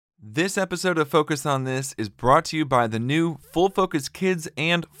This episode of Focus on This is brought to you by the new Full Focus Kids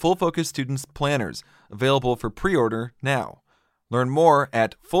and Full Focus Students planners, available for pre-order now. Learn more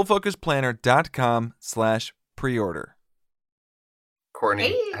at fullfocusplanner.com/preorder. Courtney,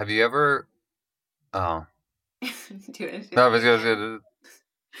 Hey. have you ever... Oh. Do it. No, I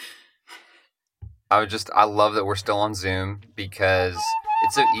love that we're still on Zoom because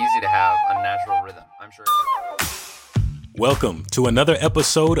it's so easy to have a natural rhythm. I'm sure... Welcome to another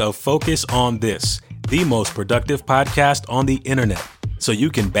episode of Focus on This, the most productive podcast on the internet, so you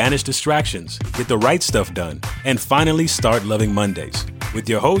can banish distractions, get the right stuff done, and finally start loving Mondays. With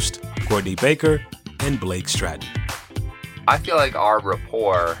your host, Courtney Baker and Blake Stratton. I feel like our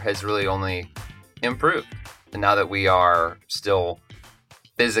rapport has really only improved now that we are still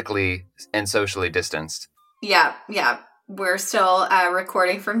physically and socially distanced. Yeah. We're still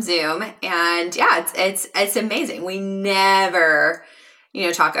recording from Zoom, and yeah, it's amazing. We never,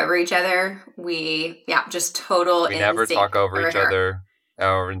 talk over each other. We just total. We never talk over each other.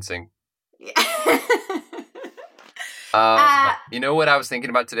 Over in sync. You know what I was thinking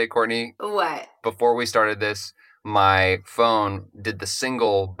about today, Courtney? What? Before we started this, my phone did the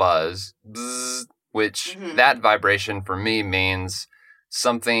single buzz, which that vibration for me means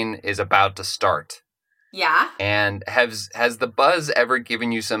something is about to start. Yeah. And has the buzz ever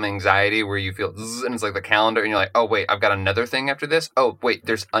given you some anxiety where you feel zzz, and it's like the calendar and you're like, oh wait, I've got another thing after this? Oh wait,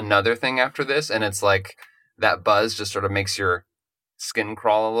 there's another thing after this? And it's like that buzz just sort of makes your skin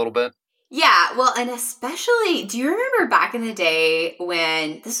crawl a little bit. Yeah, well, and especially, do you remember back in the day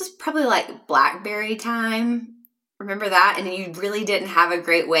when this was probably like BlackBerry time? Remember that? And you really didn't have a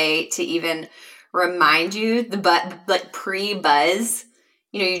great way to even remind you pre-buzz.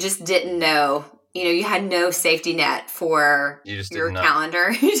 You just didn't know. You had no safety net for your calendar.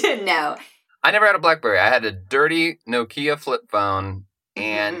 You didn't know. I never had a BlackBerry. I had a dirty Nokia flip phone,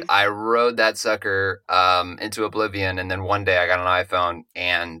 and I rode that sucker into oblivion. And then one day I got an iPhone,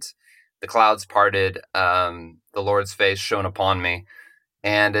 and the clouds parted, the Lord's face shone upon me.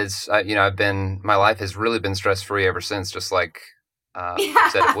 And as my life has really been stress-free ever since, just like you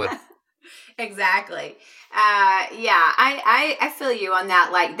said it would. Exactly. I feel you on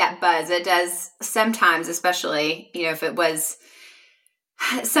that, like that buzz. It does sometimes, especially, if it was,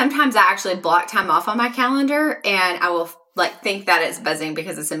 sometimes I actually block time off on my calendar and I will think that it's buzzing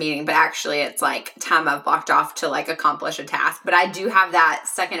because it's a meeting, but actually it's like time I've blocked off to accomplish a task. But I do have that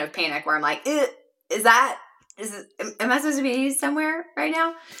second of panic where I'm like, am I supposed to be somewhere right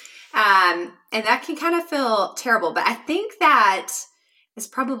now? And that can kind of feel terrible, but I think that is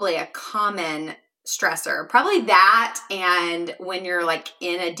probably a common stressor. Probably that, and when you're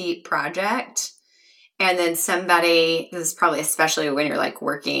in a deep project and then somebody, this is probably especially when you're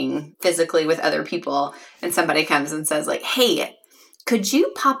working physically with other people and somebody comes and says hey, could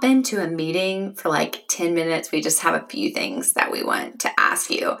you pop into a meeting for 10 minutes? We just have a few things that we want to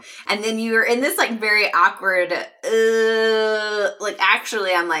ask you. And then you're in this very awkward,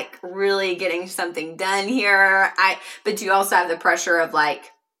 actually I'm really getting something done here. But you also have the pressure of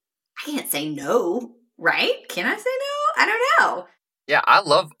I can't say no, right? Can I say no? I don't know. Yeah, I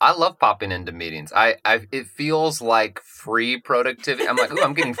love popping into meetings. It feels like free productivity. I'm like, ooh,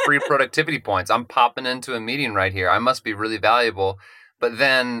 I'm getting free productivity points. I'm popping into a meeting right here. I must be really valuable. But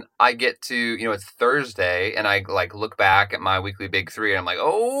then I get to, it's Thursday, and I look back at my weekly big three, and I'm like,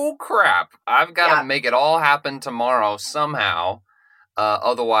 oh crap, I've got to make it all happen tomorrow somehow.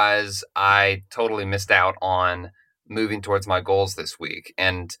 Otherwise, I totally missed out on moving towards my goals this week.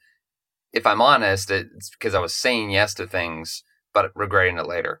 And if I'm honest, it's because I was saying yes to things, but regretting it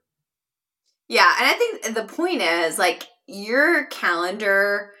later. Yeah, and I think the point is, your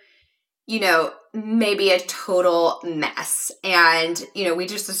calendar, may be a total mess. And, we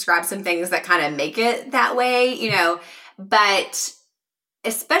just described some things that kind of make it that way, but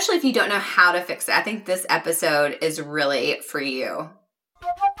especially if you don't know how to fix it, I think this episode is really for you.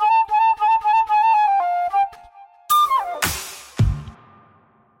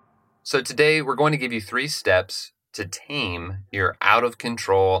 So today we're going to give you 3 steps to tame your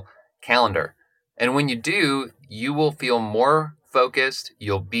out-of-control calendar. And when you do, you will feel more focused,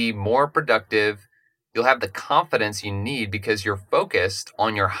 you'll be more productive, you'll have the confidence you need because you're focused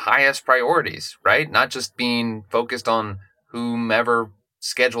on your highest priorities, right? Not just being focused on whomever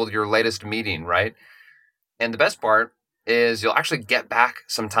scheduled your latest meeting, right? And the best part is you'll actually get back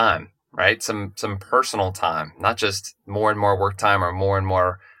some time, right? Some personal time, not just more and more work time or more and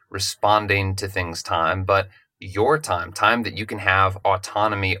more responding to things time, but your time that you can have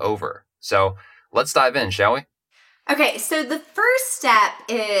autonomy over. So let's dive in, shall we? Okay, so the first step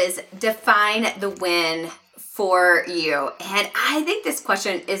is define the win for you? And I think this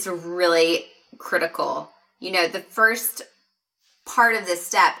question is really critical. You know, the first part of this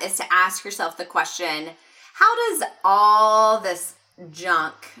step is to ask yourself the question, how does all this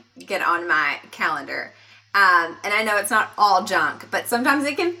junk get on my calendar? And I know it's not all junk, but sometimes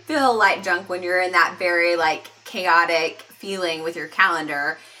it can feel like junk when you're in that very like chaotic feeling with your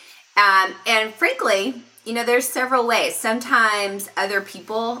calendar. And frankly, you know, there's several ways. Sometimes other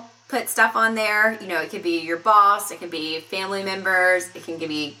people put stuff on there. You know, it could be your boss, it can be family members, it can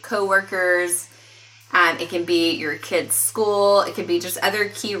be coworkers, it can be your kid's school, it could be just other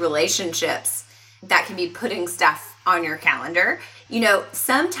key relationships that can be putting stuff on your calendar. You know,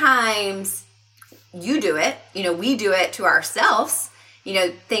 sometimes you do it, you know, we do it to ourselves, you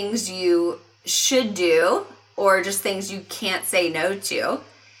know, things you should do or just things you can't say no to,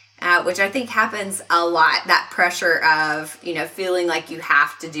 which I think happens a lot, that pressure of, you know, feeling like you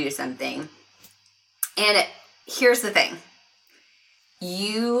have to do something. And here's the thing.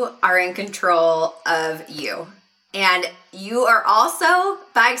 You are in control of you. And you are also,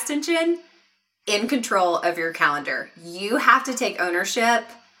 by extension, in control of your calendar. You have to take ownership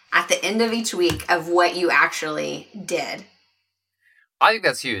at the end of each week of what you actually did. I think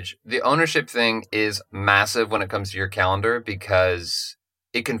that's huge. The ownership thing is massive when it comes to your calendar because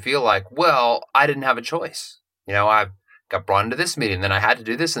it can feel like, well, I didn't have a choice. You know, I got brought into this meeting, then I had to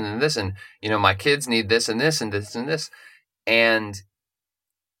do this and then this, and, you know, my kids need this and this and this and this. And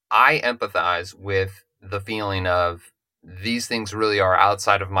I empathize with the feeling of these things really are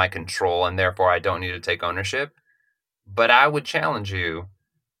outside of my control and therefore I don't need to take ownership. But I would challenge you,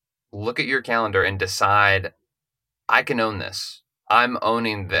 look at your calendar and decide, I can own this. I'm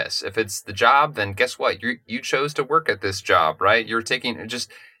owning this. If it's the job, then guess what? You chose to work at this job, right?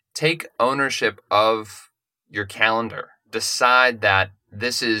 Just take ownership of your calendar. Decide that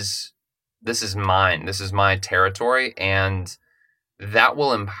this is mine. This is my territory, and that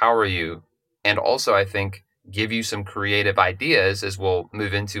will empower you. And also, I think, give you some creative ideas, as we'll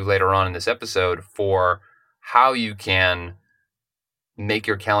move into later on in this episode, for how you can make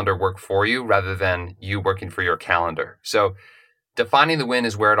your calendar work for you rather than you working for your calendar. So defining the win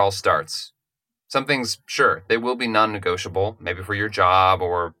is where it all starts. Some things, sure, they will be non-negotiable, maybe for your job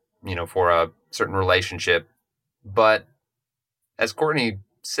or, you know, for a certain relationship. But as Courtney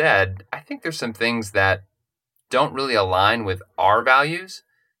said, I think there's some things that don't really align with our values,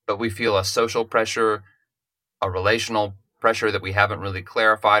 but we feel a social pressure, a relational pressure that we haven't really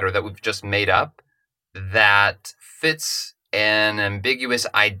clarified or that we've just made up that fits an ambiguous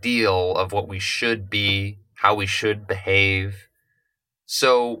ideal of what we should be, how we should behave.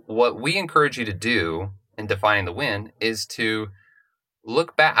 So what we encourage you to do in defining the win is to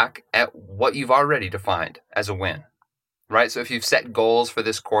look back at what you've already defined as a win, right? So if you've set goals for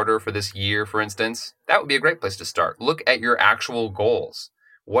this quarter, for this year, for instance, that would be a great place to start. Look at your actual goals.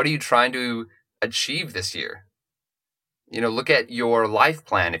 What are you trying to achieve this year? You know, look at your life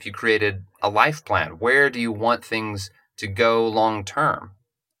plan. If you created a life plan, where do you want things to go long term?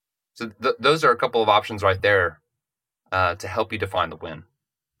 So those are a couple of options right there to help you define the win.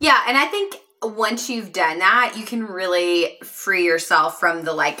 Yeah, and I think once you've done that, you can really free yourself from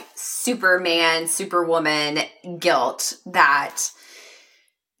the like Superman, Superwoman guilt that,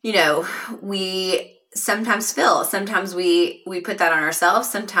 you know, we sometimes feel. Sometimes we put that on ourselves.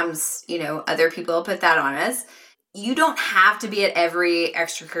 Sometimes, you know, other people put that on us. You don't have to be at every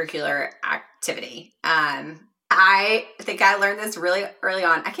extracurricular activity. I think I learned this really early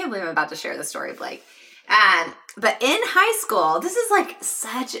on. I can't believe I'm about to share this story, Blake. But in high school, this is like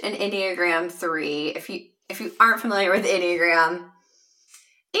such an Enneagram 3. If you aren't familiar with the Enneagram,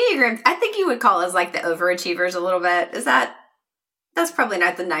 I think you would call us like the overachievers a little bit. That's probably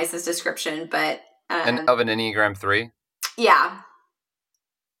not the nicest description, but And of an Enneagram 3? Yeah.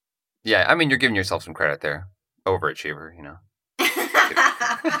 Yeah, I mean, you're giving yourself some credit there. Overachiever, you know.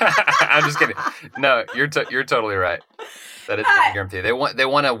 I'm just kidding. No, you're totally right. That is Enneagram 3. They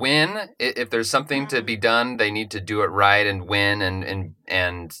want to win. If there's something to be done, they need to do it right and win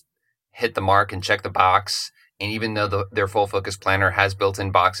and hit the mark and check the box. And even though their full focus planner has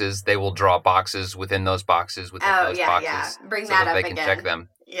built-in boxes, they will draw boxes within those boxes boxes. Yeah. Bring that up they can again. check them.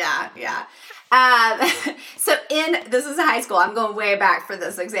 Yeah. So this is high school. I'm going way back for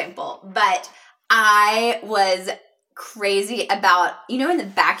this example, but I was crazy about, you know, in the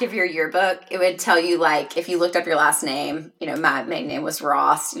back of your yearbook, it would tell you, like, if you looked up your last name, you know, my maiden name was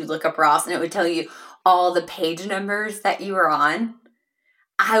Ross, you'd look up Ross and it would tell you all the page numbers that you were on.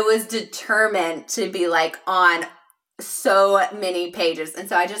 I was determined to be like on so many pages. And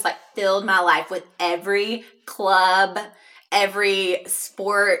so I just like filled my life with every club, every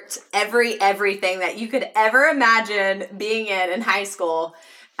sport, everything that you could ever imagine being in high school.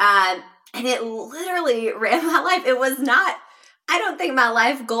 And it literally ran my life. It was not, I don't think my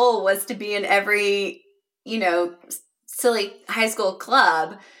life goal was to be in every, silly high school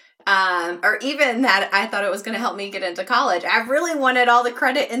club, or even that I thought it was going to help me get into college. I really wanted all the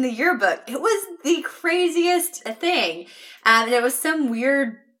credit in the yearbook. It was the craziest thing. And it was some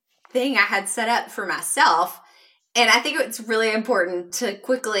weird thing I had set up for myself. And I think it's really important to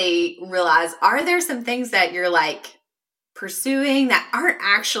quickly realize, are there some things that you're like pursuing that aren't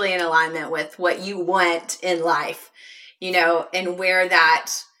actually in alignment with what you want in life, and where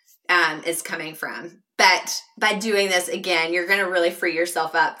that is coming from. But by doing this, again, you're going to really free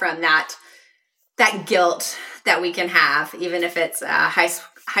yourself up from that guilt that we can have, even if it's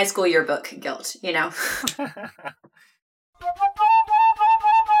high school yearbook guilt,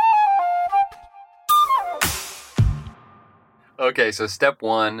 Okay, so step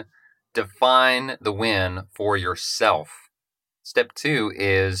 1, define the win for yourself. Step 2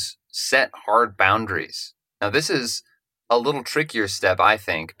 is set hard boundaries. Now, this is a little trickier step, I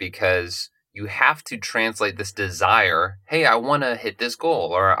think, because you have to translate this desire, hey, I want to hit this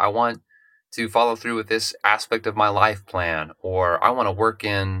goal, or I want to follow through with this aspect of my life plan, or I want to work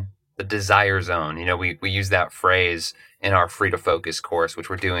in the desire zone. We use that phrase in our Free to Focus course, which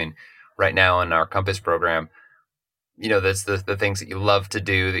we're doing right now in our Compass program. That's the things that you love to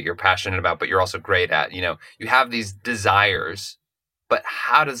do, that you're passionate about, but you're also great at. You have these desires, but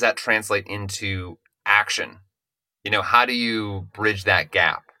how does that translate into action? How do you bridge that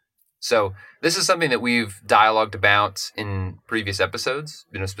gap? So this is something that we've dialogued about in previous episodes,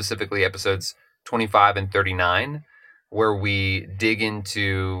 specifically episodes 25 and 39, where we dig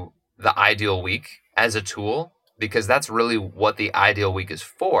into the ideal week as a tool, because that's really what the ideal week is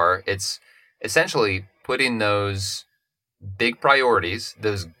for. It's essentially putting those big priorities,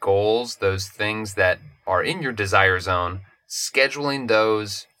 those goals, those things that are in your desire zone, scheduling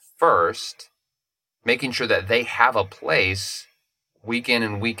those first, making sure that they have a place week in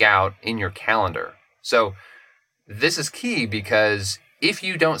and week out in your calendar. So this is key, because if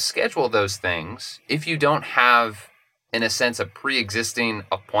you don't schedule those things, if you don't have, in a sense, a pre-existing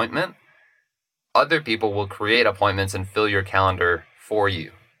appointment, other people will create appointments and fill your calendar for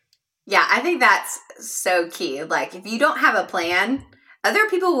you. Yeah, I think that's so key. Like, if you don't have a plan, other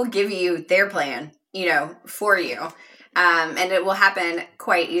people will give you their plan, for you. And it will happen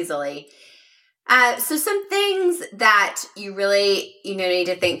quite easily. So some things that you really, need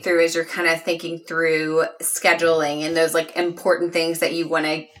to think through as you're kind of thinking through scheduling and those like important things that you want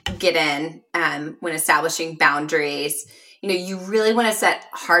to get in when establishing boundaries. You really want to set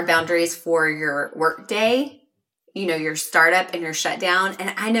hard boundaries for your work day, your startup and your shutdown.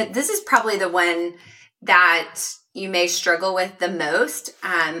 And I know this is probably the one that you may struggle with the most.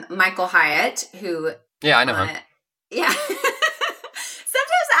 Michael Hyatt, who... Yeah, I know him. Yeah.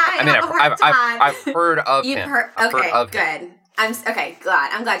 I've heard of him. Good.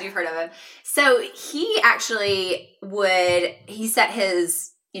 I'm glad you've heard of him. So he actually he set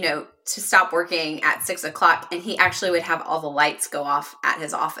his, to stop working at 6:00, and he actually would have all the lights go off at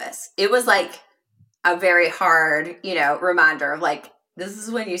his office. It was like a very hard, reminder of like, this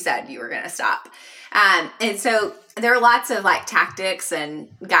is when you said you were going to stop. And so there are lots of like tactics and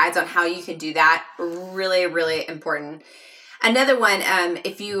guides on how you can do that. Really, really important. Another one,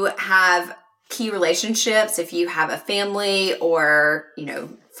 if you have key relationships, if you have a family or,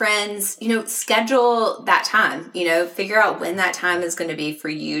 friends, schedule that time, figure out when that time is going to be for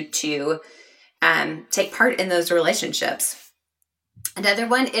you to take part in those relationships. Another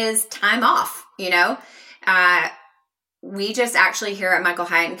one is time off, we just actually here at Michael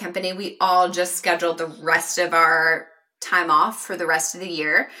Hyatt and Company, we all just scheduled the rest of our time off for the rest of the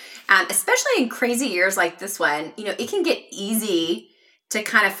year. Especially in crazy years like this one, it can get easy to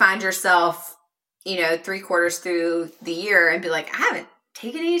kind of find yourself, 3/4 through the year and be like, I haven't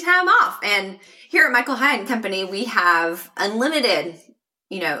taken any time off. And here at Michael Hyatt and Company, we have unlimited,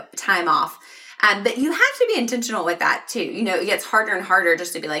 time off. But you have to be intentional with that too. It gets harder and harder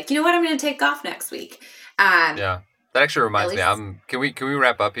just to be like, I'm going to take off next week. Yeah. That actually reminds me. Can we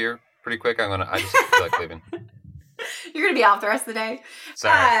wrap up here pretty quick? I just feel like leaving. You're going to be off the rest of the day?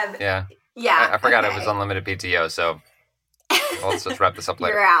 Sorry. Yeah. Yeah. I forgot it was unlimited PTO, so let's just wrap this up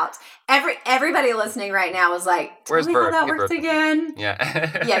later. You're out. Everybody listening right now is like, where's Bert? How that get works Bert. Again?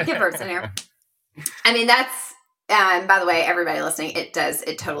 Yeah. Yeah, get Bert's in here. I mean, that's, by the way, everybody listening, it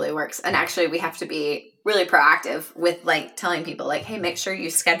totally works. And actually, we have to be really proactive with like telling people like, hey, make sure you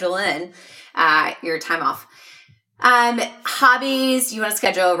schedule in your time off. Hobbies, you want to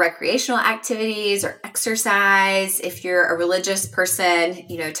schedule recreational activities or exercise. If you're a religious person,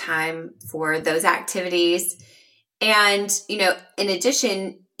 time for those activities. And, in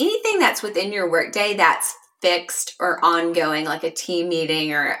addition, anything that's within your workday that's fixed or ongoing, like a team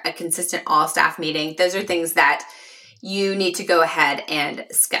meeting or a consistent all staff meeting, those are things that you need to go ahead and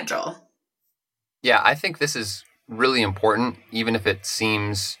schedule. Yeah, I think this is really important, even if it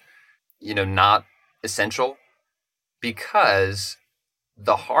seems, not essential, because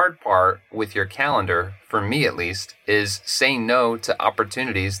the hard part with your calendar, for me at least, is saying no to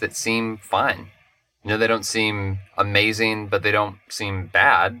opportunities that seem fine. They don't seem amazing, but they don't seem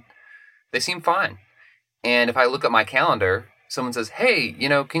bad. They seem fine. And if I look at my calendar, someone says, hey,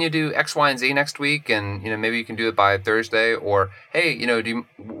 can you do X, Y, and Z next week? And, maybe you can do it by Thursday. Or, hey,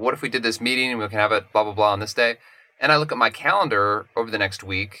 what if we did this meeting and we can have it blah, blah, blah on this day? And I look at my calendar over the next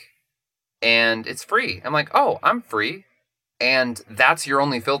week and it's free. I'm like, oh, I'm free. And that's your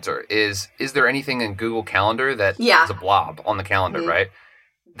only filter is there anything in Google Calendar that is a blob on the calendar, right?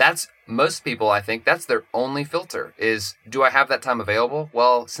 That's most people, I think, that's their only filter is, do I have that time available?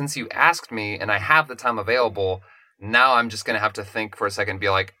 Well, since you asked me and I have the time available, now I'm just going to have to think for a second and be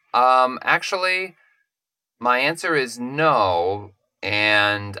like, actually, my answer is no,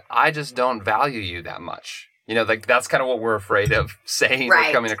 and I just don't value you that much. That's kind of what we're afraid of saying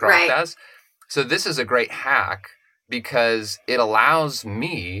or coming across as. So this is a great hack because it allows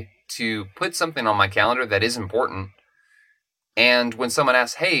me to put something on my calendar that is important. And when someone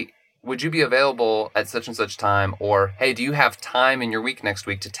asks, hey, would you be available at such and such time? Or, hey, do you have time in your week next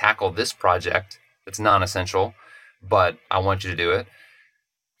week to tackle this project that's non-essential, but I want you to do it?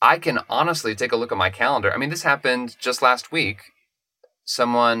 I can honestly take a look at my calendar. I mean, this happened just last week.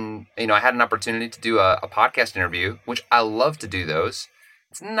 Someone, I had an opportunity to do a podcast interview, which I love to do those.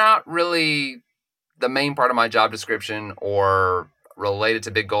 It's not really the main part of my job description or related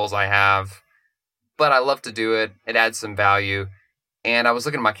to big goals I have, but I love to do it. It adds some value. And I was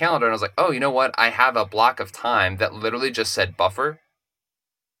looking at my calendar and I was like, oh, you know what? I have a block of time that literally just said buffer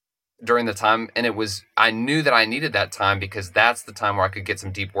during the time. And I knew that I needed that time because that's the time where I could get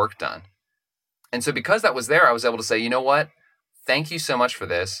some deep work done. And so because that was there, I was able to say, you know what? Thank you so much for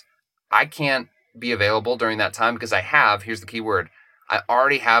this. I can't be available during that time because here's the key word, I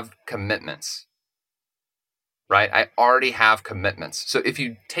already have commitments. Right? I already have commitments. So if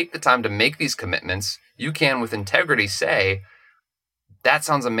you take the time to make these commitments, you can with integrity say, that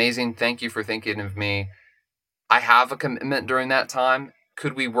sounds amazing. Thank you for thinking of me. I have a commitment during that time.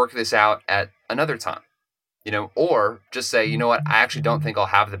 Could we work this out at another time? Or just say, you know what? I actually don't think I'll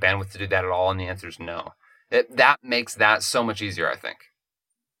have the bandwidth to do that at all. And the answer is no. That makes that so much easier, I think.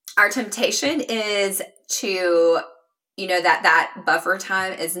 Our temptation is to, that buffer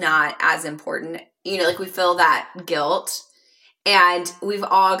time is not as important. We feel that guilt, and we've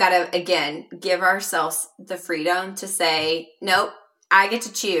all got to, again, give ourselves the freedom to say, nope, I get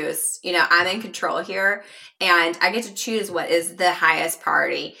to choose. I'm in control here, and I get to choose what is the highest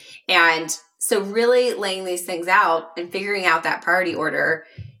priority. And so really laying these things out and figuring out that priority order,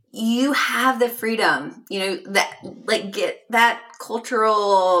 you have the freedom, get that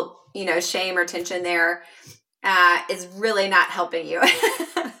cultural, shame or tension there is really not helping you.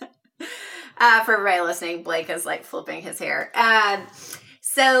 For everybody listening, Blake is flipping his hair.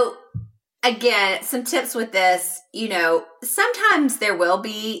 So again, some tips with this, sometimes there will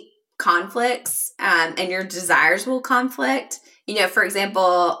be conflicts, and your desires will conflict. For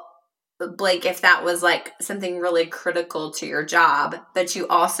example, Blake, if that was something really critical to your job, but you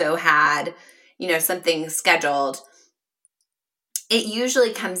also had, something scheduled, it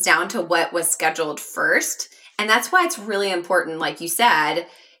usually comes down to what was scheduled first. And that's why it's really important, like you said,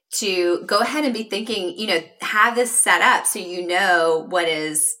 to go ahead and be thinking, have this set up so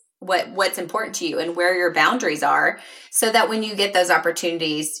what's important to you and where your boundaries are, so that when you get those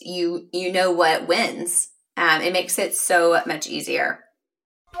opportunities, you know what wins. It makes it so much easier.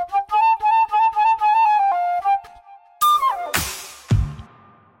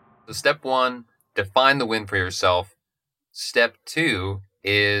 So step 1, define the win for yourself. Step 2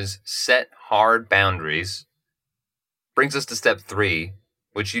 is set hard boundaries. Brings us to step 3,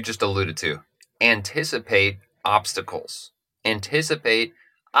 which you just alluded to. Anticipate obstacles. Anticipate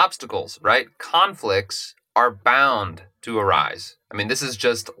obstacles, right? Conflicts are bound to arise. I mean, this is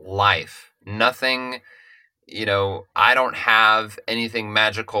just life. Nothing, I don't have anything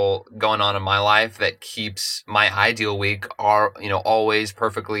magical going on in my life that keeps my ideal week always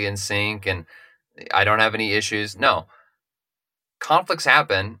perfectly in sync and I don't have any issues. No. Conflicts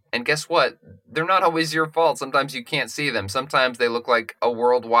happen, and guess what? They're not always your fault. Sometimes you can't see them. Sometimes they look like a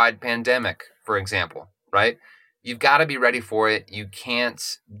worldwide pandemic, for example, right? you've got to be ready for it. You can't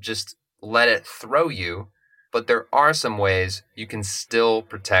just let it throw you, but there are some ways you can still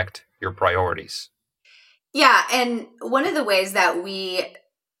protect your priorities. Yeah, and one of the ways that we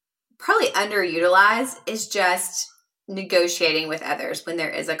probably underutilize is just negotiating with others when there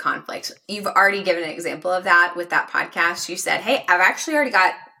is a conflict. You've already given an example of that with that podcast. You said, hey, I've actually already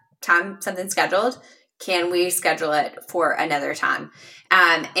got something scheduled. Can we schedule it for another time?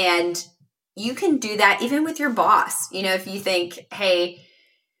 And you can do that even with your boss. If you think, hey,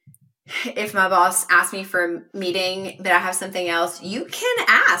 if my boss asks me for a meeting, but I have something else, you can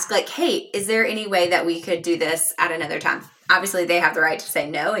ask, like, hey, is there any way that we could do this at another time? Obviously, they have the right to say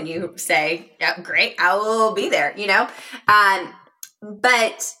no, and you say, yeah, great, I will be there,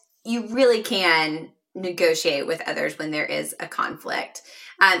 But you really can negotiate with others when there is a conflict.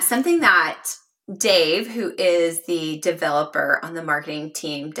 Something that Dave, who is the developer on the marketing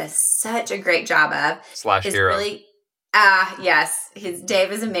team, does such a great job of. / hero. Really, yes,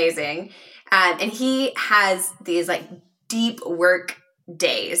 Dave is amazing. And he has these like deep work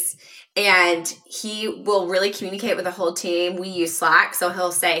days, and he will really communicate with the whole team. We use Slack. So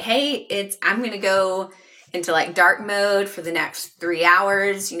he'll say, hey, I'm going to go into like dark mode for the next 3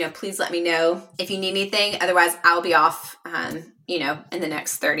 hours. Please let me know if you need anything. Otherwise I'll be off, in the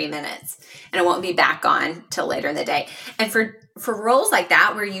next 30 minutes, and I won't be back on till later in the day. And for roles like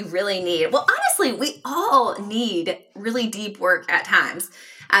that, where you really need, well, honestly, we all need really deep work at times,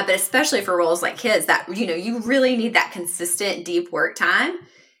 but especially for roles like kids that, you really need that consistent deep work time,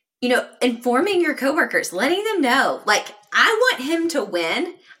 informing your coworkers, letting them know, like, I want him to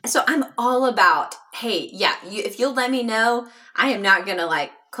win. So I'm all about, hey, yeah, if you'll let me know, I am not going to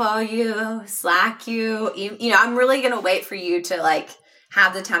like call you, Slack you. I'm really going to wait for you to like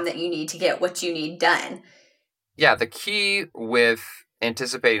have the time that you need to get what you need done. Yeah, the key with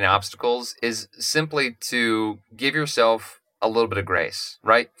anticipating obstacles is simply to give yourself a little bit of grace,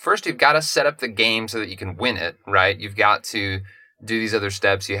 right? First, you've got to set up the game so that you can win it, right? You've got to do these other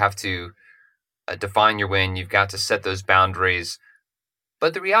steps. You have to define your win. You've got to set those boundaries.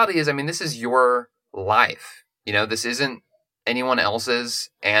 But the reality is, this is your life. This isn't anyone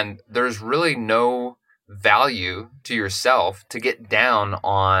else's, and there's really no value to yourself to get down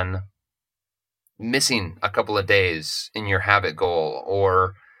on missing a couple of days in your habit goal,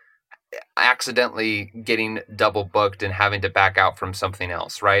 or accidentally getting double booked and having to back out from something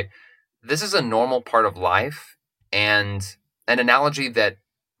else, right? This is a normal part of life, and an analogy that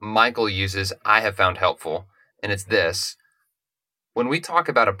Michael uses I have found helpful, and it's this. When we talk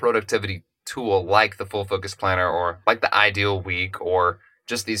about a productivity tool like the Full Focus Planner, or like the Ideal Week, or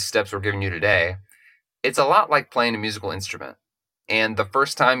just these steps we're giving you today, it's a lot like playing a musical instrument. And the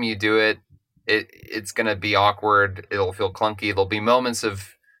first time you do it, it's going to be awkward. It'll feel clunky. There'll be moments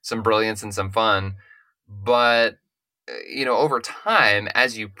of some brilliance and some fun. But, over time,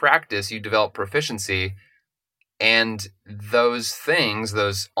 as you practice, you develop proficiency. And those things,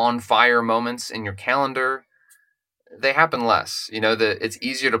 those on fire moments in your calendar, they happen less. It's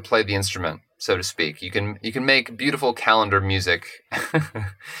easier to play the instrument, so to speak. You can make beautiful calendar music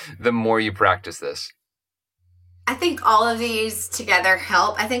the more you practice this. I think all of these together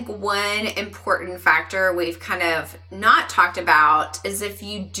help. I think one important factor we've kind of not talked about is if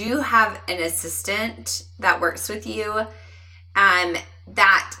you do have an assistant that works with you,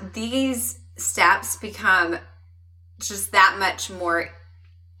 that these steps become just that much more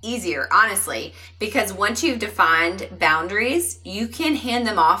easier, honestly, because once you've defined boundaries, you can hand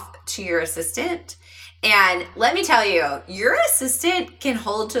them off to your assistant. And let me tell you, your assistant can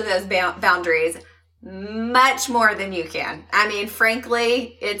hold to those boundaries much more than you can.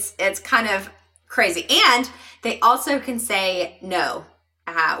 Frankly, it's kind of crazy. And they also can say no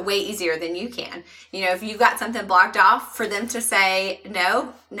way easier than you can. If you've got something blocked off, for them to say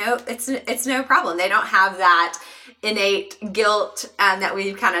no, it's no problem. They don't have that innate guilt that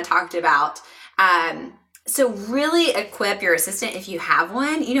we've kind of talked about. So really equip your assistant if you have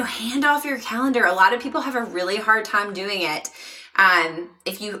one. Hand off your calendar. A lot of people have a really hard time doing it.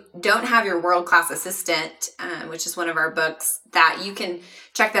 If you don't have your world-class assistant, which is one of our books, that you can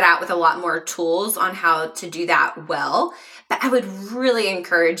check that out with a lot more tools on how to do that well. But I would really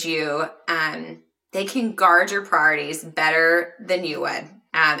encourage you, they can guard your priorities better than you would.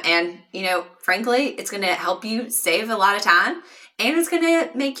 And frankly, it's going to help you save a lot of time, and it's going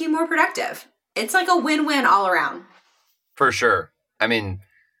to make you more productive. It's like a win-win all around. For sure.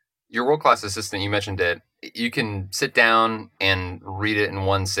 Your world-class assistant, you mentioned it. You can sit down and read it in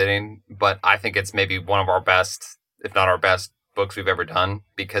one sitting, but I think it's maybe one of our best, if not our best, books we've ever done,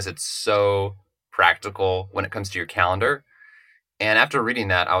 because it's so practical when it comes to your calendar. And after reading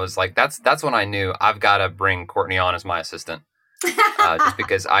that, I was like, that's when I knew I've got to bring Courtney on as my assistant, just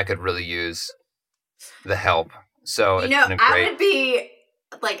because I could really use the help. So it's been great. I would be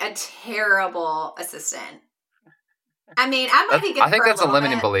like a terrible assistant. I mean, I might be good. I think that's a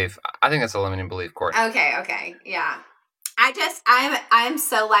limiting belief. I think that's a limiting belief, Courtney. Okay, yeah. I'm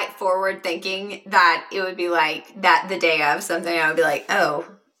so like forward thinking that it would be like that the day of something, I would be like, oh,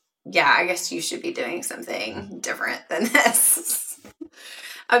 yeah, I guess you should be doing something different than this.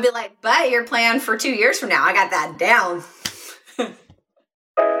 I'd be like, but your plan for 2 years from now, I got that down.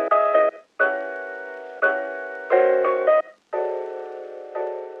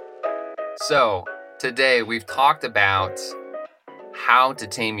 So today we've talked about how to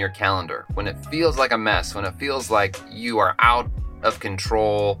tame your calendar when it feels like a mess, when it feels like you are out of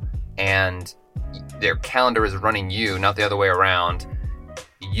control and their calendar is running you, not the other way around.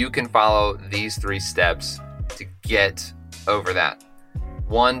 You can follow these 3 steps to get over that.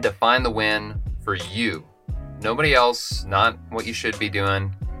 1, define the win for you. Nobody else, not what you should be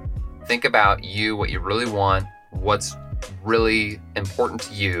doing. Think about you, what you really want, what's really important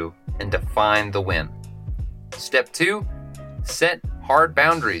to you, and define the win. Step 2, set hard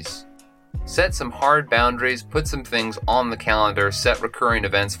boundaries. Set some hard boundaries, put some things on the calendar, set recurring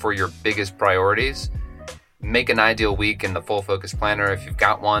events for your biggest priorities. Make an ideal week in the Full Focus Planner if you've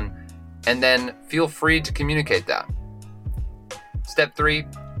got one, and then feel free to communicate that. Step 3,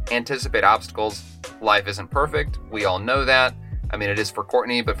 anticipate obstacles. Life isn't perfect. We all know that. I mean, it is for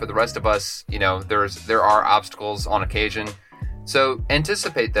Courtney, but for the rest of us, there are obstacles on occasion. So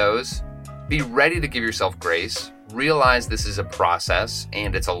anticipate those. Be ready to give yourself grace. Realize this is a process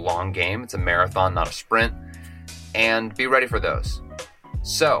and it's a long game. It's a marathon, not a sprint. And be ready for those.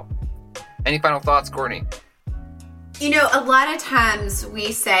 So, any final thoughts, Courtney? A lot of times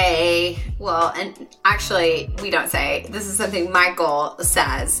we say, well, and actually we don't say, this is something Michael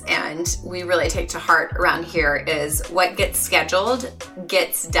says, and we really take to heart around here, is what gets scheduled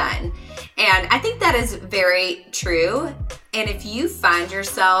gets done. And I think that is very true. And if you find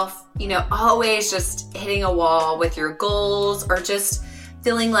yourself, always just hitting a wall with your goals, or just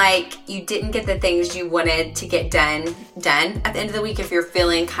feeling like you didn't get the things you wanted to get done at the end of the week, if you're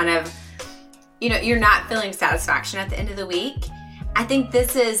feeling kind of, you're not feeling satisfaction at the end of the week, I think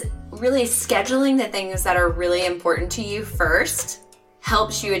this is really scheduling the things that are really important to you first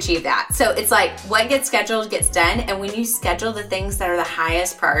helps you achieve that. So it's like what gets scheduled gets done. And when you schedule the things that are the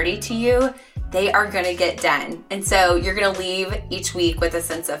highest priority to you, they are going to get done. And so you're going to leave each week with a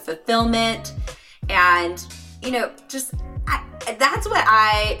sense of fulfillment. And, that's what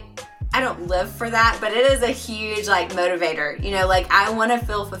I don't live for that, but it is a huge motivator. I want to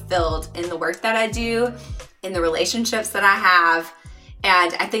feel fulfilled in the work that I do, in the relationships that I have.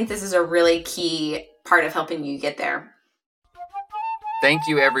 And I think this is a really key part of helping you get there. Thank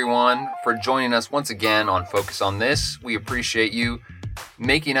you, everyone, for joining us once again on Focus on This. We appreciate you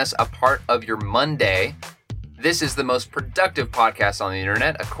making us a part of your Monday. This is the most productive podcast on the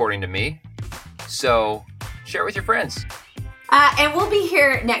internet, according to me. So share it with your friends. And we'll be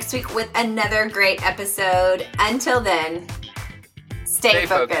here next week with another great episode. Until then, stay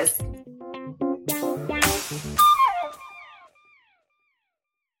focused.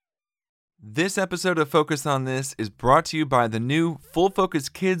 This episode of Focus on This is brought to you by the new Full Focus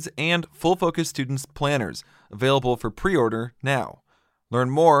Kids and Full Focus Students Planners, available for pre-order now. Learn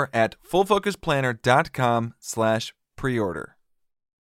more at fullfocusplanner.com/pre-order.